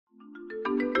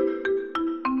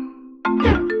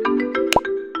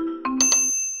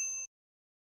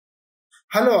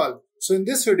Hello all. So in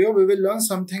this video, we will learn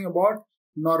something about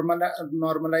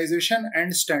normalization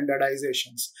and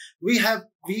standardizations. We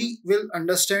will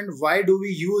understand why do we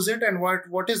use it and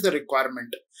what is the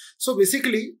requirement. So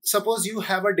basically, suppose you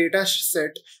have a data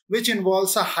set which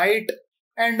involves a height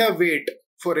and a weight,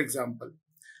 for example.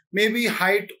 Maybe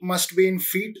height must be in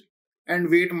feet and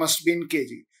weight must be in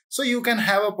kg. So you can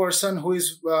have a person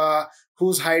whose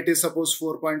height is suppose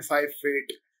 4.5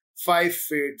 feet, 5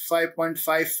 feet,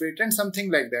 5.5 feet, and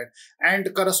something like that.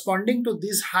 And corresponding to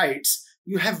these heights,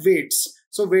 you have weights.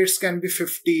 So weights can be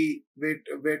 50,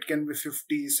 weight can be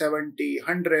 50, 70,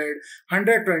 100,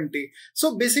 120.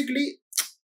 So basically,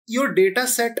 your data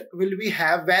set will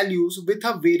have values with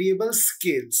a variable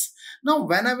scales. Now,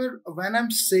 when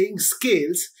I'm saying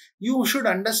scales, you should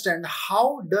understand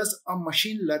how does a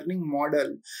machine learning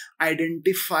model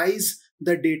identifies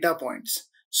the data points.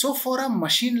 So for a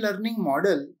machine learning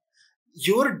model,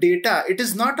 your data, it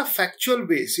is not a factual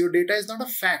base. Your data is not a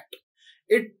fact.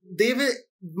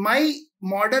 My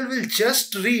model will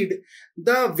just read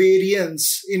the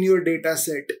variance in your data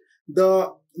set,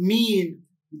 the mean,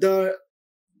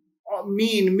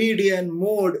 median,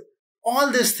 mode, all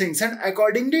these things, and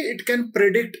accordingly it can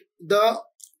predict the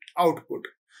output.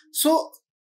 So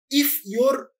if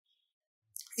your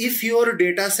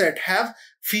data set have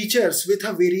features with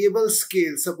a variable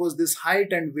scale, suppose this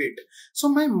height and weight, so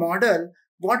my model,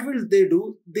 what will they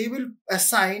do? They will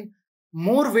assign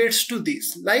more weights to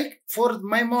these. Like for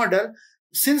my model,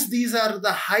 since these are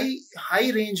the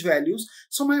high range values,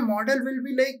 so my model will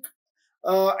be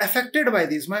affected by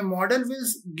this. My model will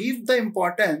give the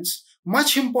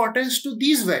much importance to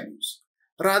these values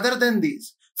rather than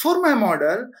these. For my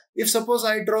model, if suppose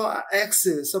I draw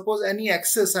axis, suppose any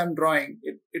axis I'm drawing,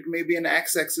 it may be an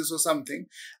x-axis or something,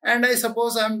 and I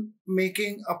suppose I'm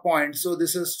making a point. So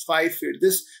this is 5 feet.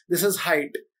 This is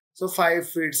height. So 5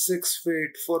 feet, 6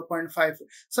 feet, 4.5 feet,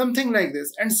 something like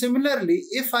this. And similarly,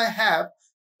 if I have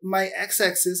my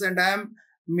x-axis and I am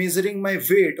measuring my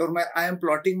weight, or I am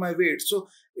plotting my weight, so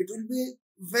it will be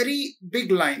very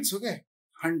big lines, okay?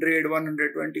 100,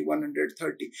 120,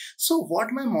 130. So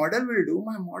what my model will do,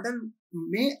 my model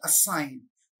may assign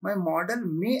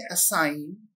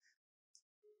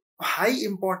high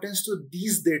importance to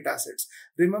these data sets.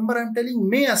 Remember, I'm telling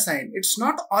may assign. It's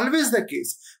not always the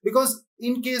case, because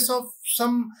in case of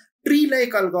some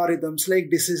tree-like algorithms like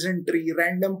decision tree,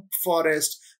 random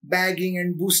forest, bagging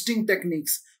and boosting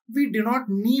techniques, we do not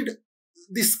need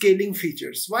the scaling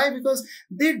features. Why? Because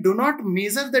they do not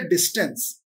measure the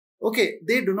distance. Okay,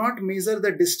 they do not measure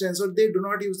the distance, or they do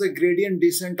not use the gradient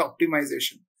descent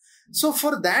optimization. So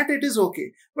for that, it is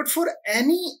okay. But for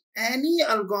any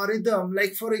algorithm,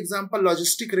 like for example,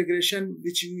 logistic regression,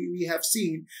 which we have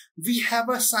seen, we have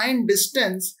a signed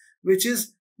distance, which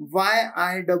is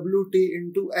yiwt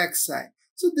into xi.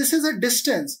 So this is a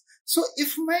distance. So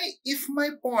if my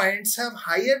points have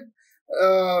higher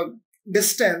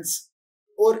distance,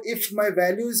 or if my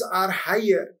values are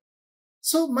higher,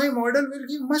 so my model will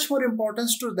give much more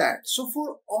importance to that. So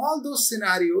for all those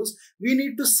scenarios, we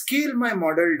need to scale my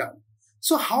model down.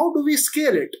 So how do we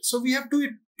scale it? So we have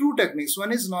two techniques.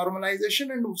 One is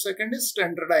normalization and second is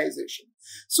standardization.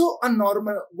 So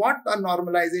what a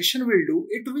normalization will do,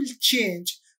 it will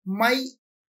change my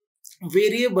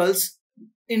variables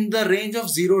in the range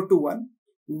of 0 to 1,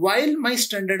 while my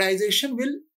standardization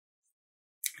will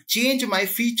change my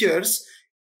features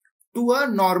to a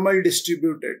normal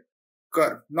distributed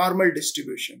curve, normal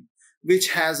distribution,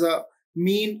 which has a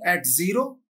mean at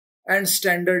 0 and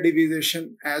standard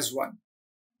deviation as 1.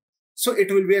 So it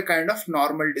will be a kind of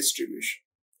normal distribution.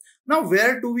 Now,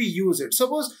 where do we use it?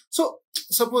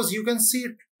 Suppose you can see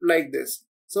it like this.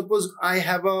 Suppose I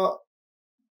have a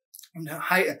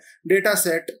high data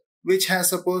set which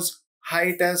has suppose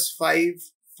height as 5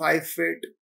 feet,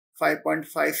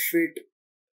 5.5 feet,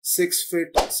 6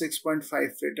 feet, 6.5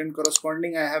 feet, and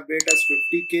corresponding I have weight as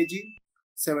 50 kg,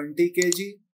 70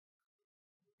 kg,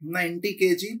 90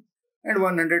 kg, and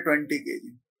 120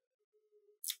 kg.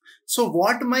 So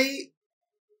what my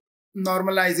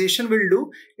normalization will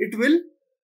do, it will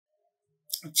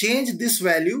change this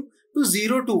value to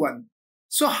 0 to 1.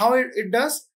 So how it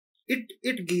does?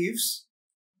 It gives,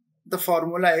 the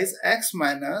formula is x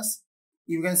minus,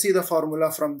 you can see the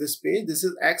formula from this page. This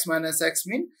is x minus x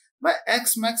mean by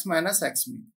x max minus x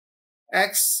mean.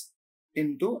 X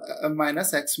into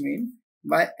minus x mean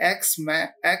by x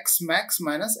max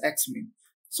minus x mean.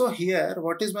 So here,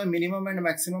 what is my minimum and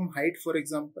maximum height, for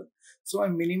example? So my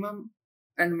minimum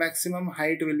and maximum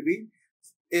height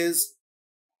is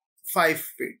 5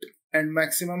 feet and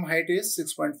maximum height is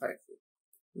 6.5 feet.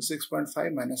 So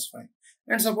 6.5 minus 5.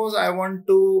 And suppose I want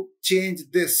to change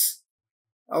this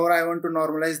or I want to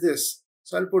normalize this.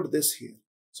 So I'll put this here.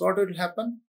 So what will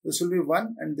happen? This will be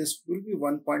 1 and this will be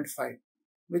 1.5,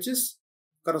 which is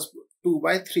 2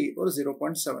 by 3 or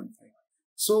 0.75.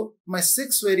 So my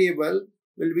 6 variable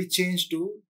will be changed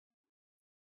to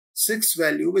 6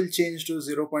 value will change to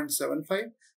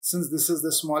 0.75. Since this is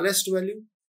the smallest value,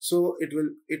 so it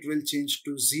will change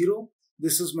to 0.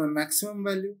 This is my maximum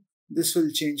value. This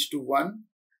will change to 1.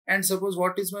 And suppose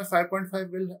what is my 5.5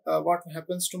 will what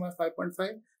happens to my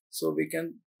 5.5? So we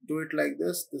can do it like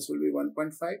this. This will be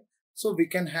 1.5. So we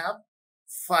can have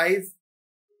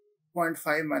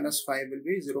 5.5 minus 5 will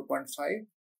be 0.5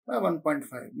 by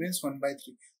 1.5, means 1 by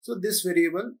 3. So this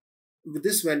variable with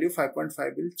this value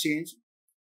 5.5 will change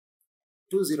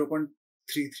to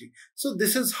 0.33. So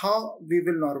this is how we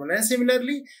will normalize.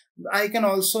 Similarly, I can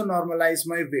also normalize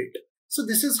my weight. So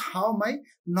this is how my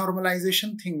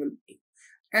normalization thing will do.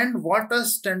 And what a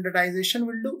standardization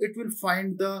will do, it will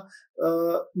find the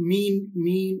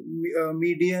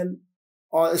median,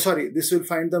 or sorry, this will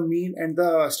find the mean and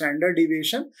the standard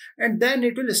deviation, and then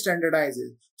it will standardize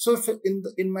it. So if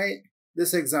in my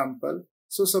this example,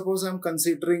 so suppose I'm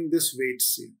considering this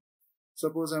weights here.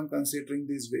 Suppose I'm considering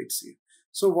these weights here.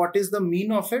 So what is the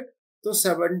mean of it? So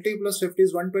 70 plus 50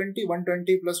 is 120,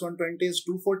 120 plus 120 is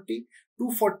 240,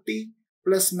 240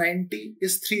 plus 90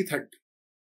 is 330.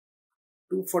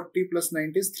 240 plus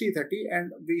 90 is 330,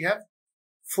 and we have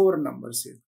 4 numbers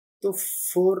here. So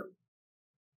 4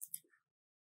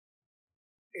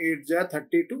 8 ja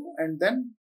 32, and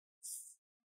then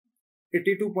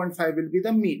 82.5 will be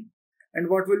the mean. And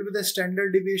what will be the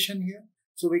standard deviation here?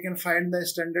 So we can find the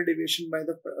standard deviation by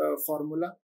the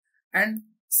formula. And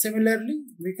similarly,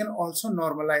 we can also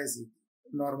normalize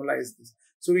this.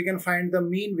 So we can find the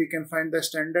mean, we can find the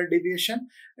standard deviation,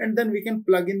 and then we can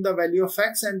plug in the value of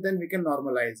x, and then we can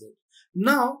normalize it.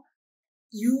 Now,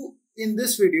 in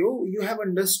this video, you have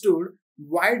understood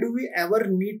why do we ever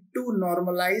need to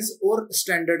normalize or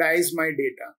standardize my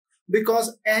data.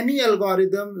 Because any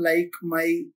algorithm like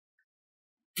my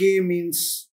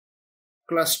k-means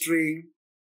clustering,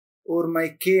 or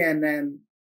my KNN,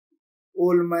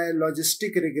 or my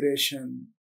logistic regression,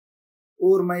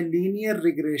 or my linear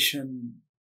regression,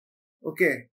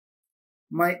 okay,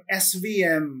 my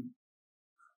SVM,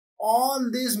 all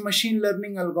these machine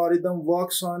learning algorithm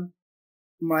works on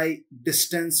my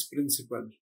distance principle,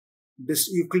 this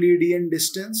Euclidean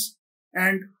distance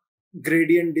and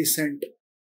gradient descent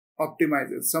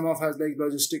optimizers. Some of us like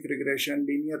logistic regression,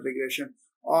 linear regression,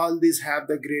 all these have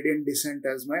the gradient descent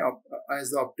as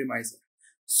the optimizer.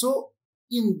 So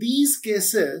in these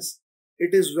cases,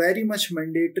 it is very much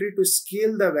mandatory to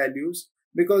scale the values,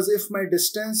 because if my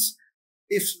distance,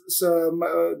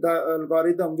 the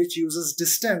algorithm which uses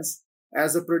distance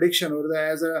as a prediction or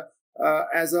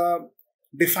as a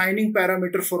defining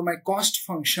parameter for my cost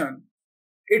function,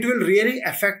 it will really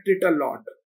affect it a lot.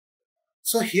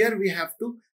 So here we have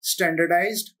to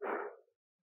standardize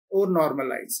or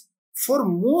normalize. For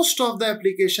most of the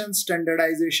applications,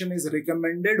 standardization is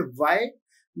recommended. Why?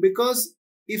 Because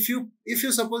if you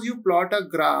suppose you plot a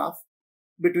graph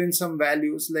between some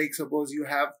values, like suppose you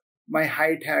have my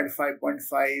height had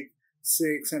 5.5,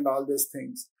 6 and all these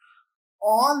things.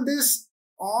 All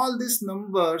these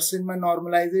numbers in my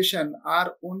normalization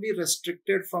are only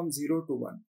restricted from 0 to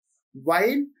 1.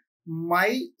 While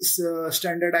my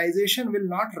standardization will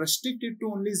not restrict it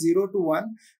to only 0 to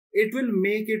 1. It will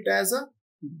make it as a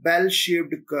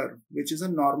bell-shaped curve, which is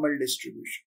a normal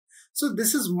distribution. So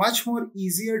this is much more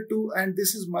easier to, and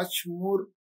this is much more,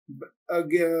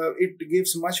 it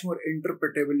gives much more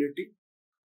interpretability.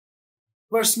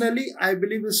 Personally, I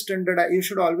believe you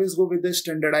should always go with the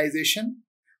standardization,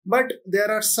 but there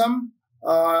are some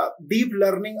deep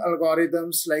learning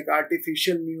algorithms like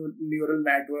artificial neural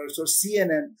networks or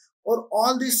CNN, or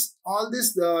all these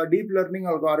deep learning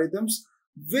algorithms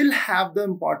will have the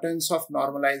importance of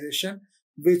normalization,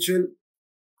 which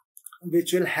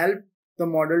will help the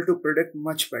model to predict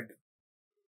much better.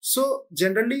 So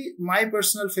generally, my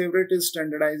personal favorite is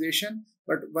standardization,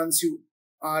 but once you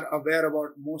are aware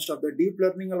about most of the deep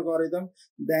learning algorithm,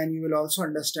 then you will also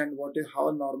understand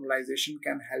how normalization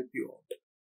can help you out.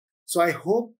 So I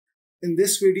hope in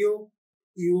this video,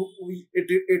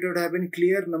 it would have been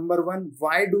clear. Number one,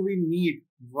 why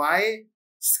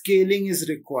scaling is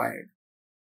required.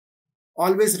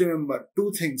 Always remember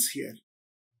two things here: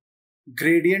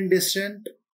 gradient descent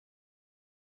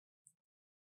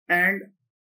and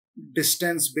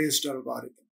distance-based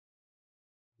algorithm.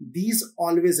 These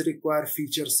always require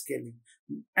feature scaling.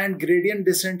 And gradient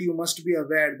descent, you must be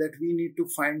aware that we need to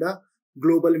find a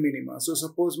global minima. So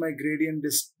suppose my gradient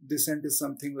descent is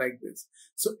something like this.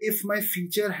 So if my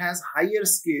feature has higher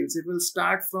scales, it will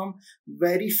start from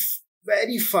very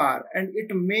far and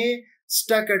it may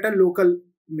stuck at a local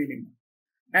minimum.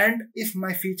 And if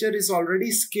my feature is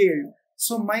already scaled,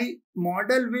 so my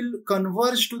model will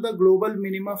converge to the global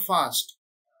minima fast,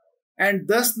 and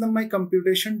thus my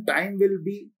computation time will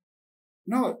be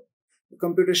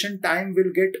computation time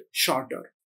will get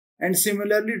shorter. And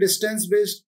similarly, distance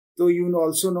based, though you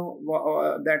also know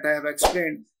that I have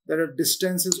explained that a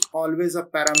distance is always a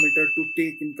parameter to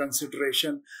take in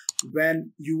consideration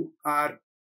when you are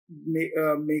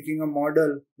making a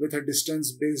model with a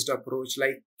distance based approach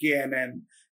like KNN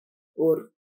or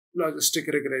logistic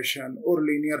regression or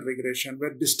linear regression,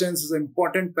 where distance is an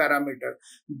important parameter.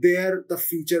 There the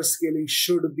feature scaling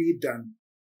should be done,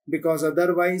 because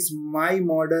otherwise my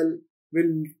model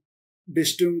will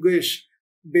distinguish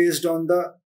based on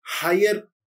the higher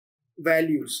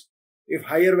values. If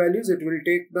higher values, it will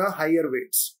take the higher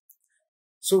weights.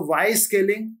 So why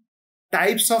scaling?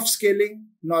 Types of scaling,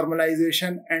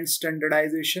 normalization and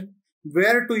standardization.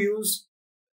 Where to use?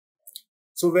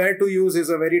 So where to use is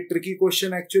a very tricky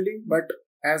question actually, but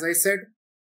as I said,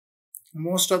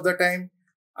 most of the time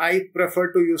I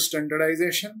prefer to use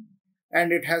standardization,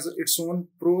 and it has its own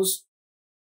pros.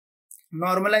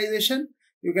 Normalization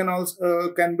you can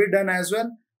also can be done as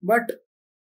well, but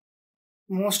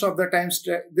most of the times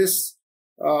this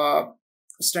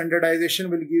standardization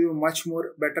will give you much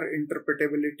more better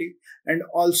interpretability, and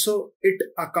also it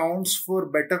accounts for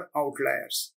better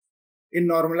outliers. In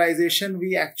normalization,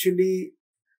 we actually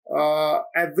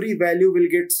every value will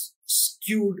get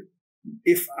skewed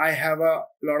if I have a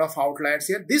lot of outliers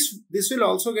here. This will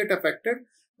also get affected,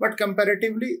 but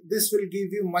comparatively this will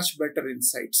give you much better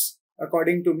insights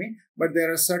according to me. But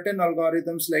there are certain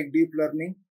algorithms like deep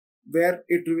learning where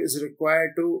it is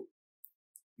required to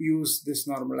use this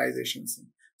normalization.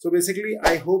 So basically,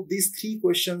 I hope these 3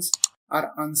 questions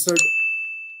are answered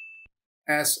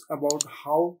as about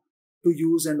how to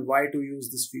use and why to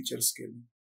use this feature scaling.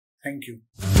 Thank you.